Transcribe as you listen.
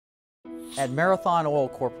At Marathon Oil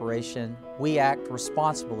Corporation, we act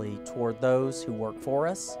responsibly toward those who work for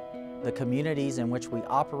us, the communities in which we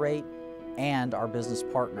operate, and our business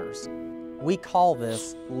partners. We call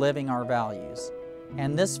this living our values,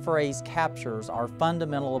 and this phrase captures our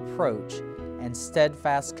fundamental approach and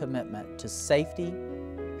steadfast commitment to safety,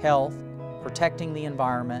 health, protecting the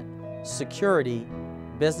environment, security,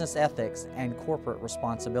 business ethics, and corporate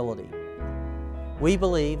responsibility. We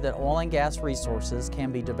believe that oil and gas resources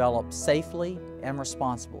can be developed safely and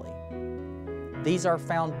responsibly. These are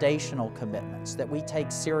foundational commitments that we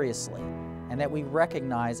take seriously and that we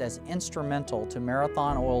recognize as instrumental to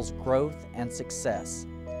Marathon Oil's growth and success.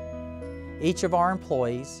 Each of our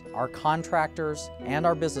employees, our contractors, and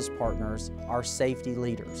our business partners are safety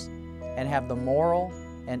leaders and have the moral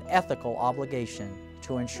and ethical obligation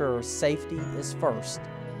to ensure safety is first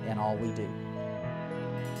in all we do.